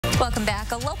Welcome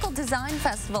back. A local design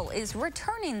festival is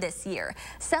returning this year,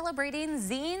 celebrating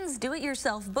zines,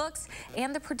 do-it-yourself books,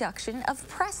 and the production of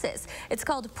presses. It's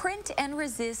called Print and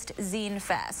Resist Zine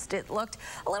Fest. It looked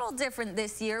a little different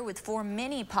this year with 4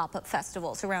 mini pop-up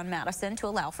festivals around Madison to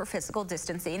allow for physical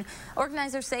distancing.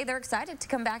 Organizers say they're excited to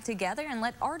come back together and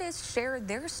let artists share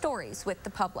their stories with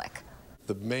the public.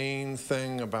 The main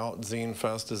thing about Zine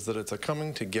Fest is that it's a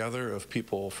coming together of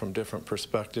people from different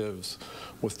perspectives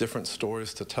with different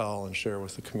stories to tell and share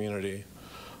with the community.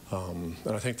 And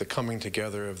I think the coming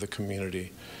together of the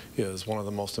community is one of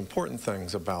the most important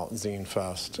things about Zine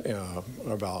Fest,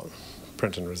 about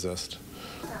Print and Resist.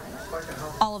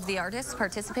 All of the artists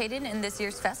participating in this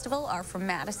year's festival are from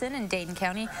Madison and Dane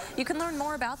County. You can learn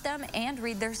more about them and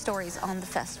read their stories on the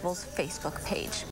festival's Facebook page.